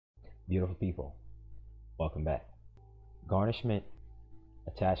Beautiful people, welcome back. Garnishment,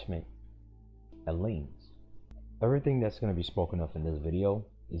 attachment, and liens. Everything that's going to be spoken of in this video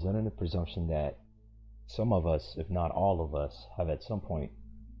is under the presumption that some of us, if not all of us, have at some point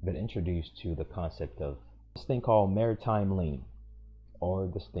been introduced to the concept of this thing called maritime lien,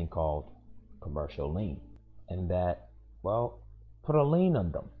 or this thing called commercial lien. And that, well, put a lien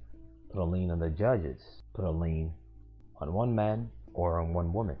on them. Put a lien on the judges. Put a lien on one man or on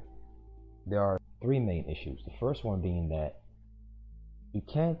one woman. There are three main issues. The first one being that you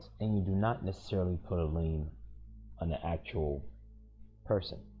can't and you do not necessarily put a lien on the actual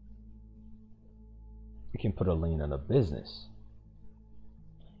person. You can put a lien on a business.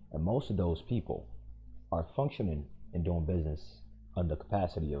 And most of those people are functioning and doing business under the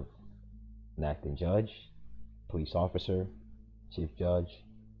capacity of an acting judge, police officer, chief judge,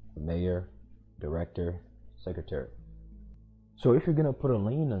 the mayor, director, secretary. So if you're going to put a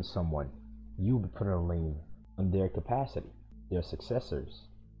lien on someone, you would put a lien on their capacity, their successors,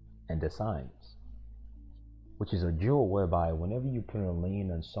 and assigns, which is a jewel whereby whenever you put a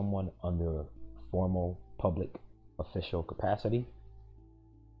lien on someone under formal public official capacity,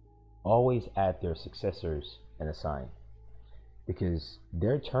 always add their successors and assign, because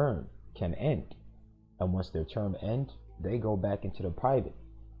their term can end, and once their term ends, they go back into the private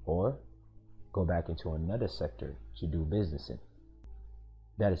or go back into another sector to do business in.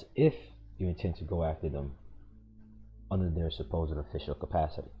 That is if you intend to go after them under their supposed official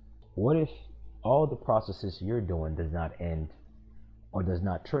capacity. What if all the processes you're doing does not end or does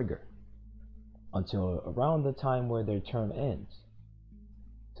not trigger until around the time where their term ends?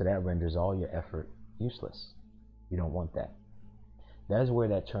 So that renders all your effort useless. You don't want that. That is where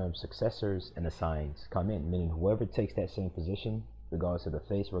that term successors and assigns come in, meaning whoever takes that same position, regardless of the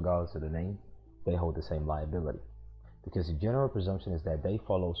face, regardless of the name, they hold the same liability. Because the general presumption is that they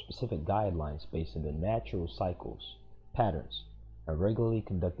follow specific guidelines based on the natural cycles, patterns, and regularly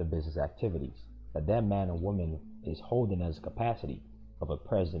conduct the business activities that that man or woman is holding as a capacity of a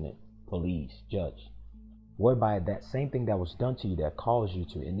president, police, judge, whereby that same thing that was done to you that caused you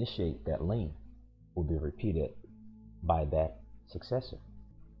to initiate that lien will be repeated by that successor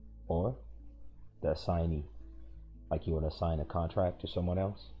or the assignee, like you would assign a contract to someone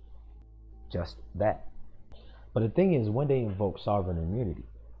else. Just that. But the thing is, when they invoke sovereign immunity,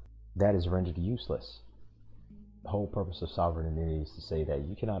 that is rendered useless. The whole purpose of sovereign immunity is to say that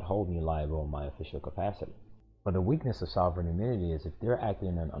you cannot hold me liable in my official capacity. But the weakness of sovereign immunity is if they're acting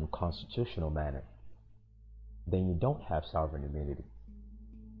in an unconstitutional manner, then you don't have sovereign immunity.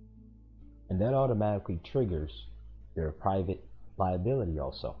 And that automatically triggers their private liability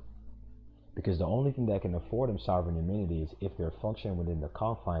also. Because the only thing that can afford them sovereign immunity is if they're functioning within the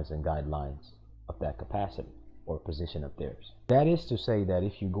confines and guidelines of that capacity or position of theirs. That is to say that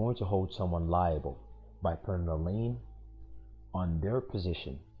if you're going to hold someone liable by putting a lien on their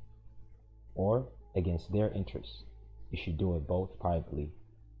position or against their interests, you should do it both privately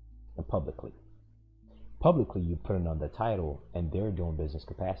and publicly. Publicly, you put it on the title and they're doing business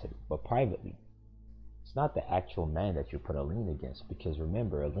capacity, but privately, it's not the actual man that you put a lien against, because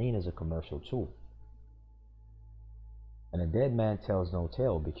remember, a lien is a commercial tool. And a dead man tells no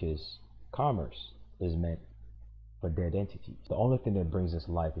tale, because commerce is meant for dead entities. The only thing that brings us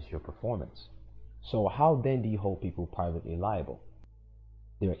life is your performance. So how then do you hold people privately liable?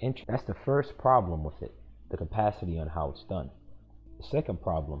 Their interest. That's the first problem with it, the capacity on how it's done. The second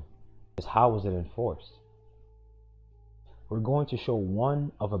problem is how is it enforced? We're going to show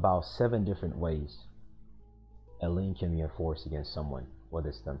one of about 7 different ways a lien can be enforced against someone, whether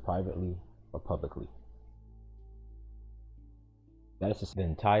it's done privately or publicly. That is the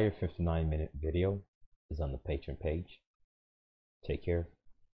entire 59-minute video is on the Patreon page. Take care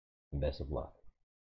and best of luck.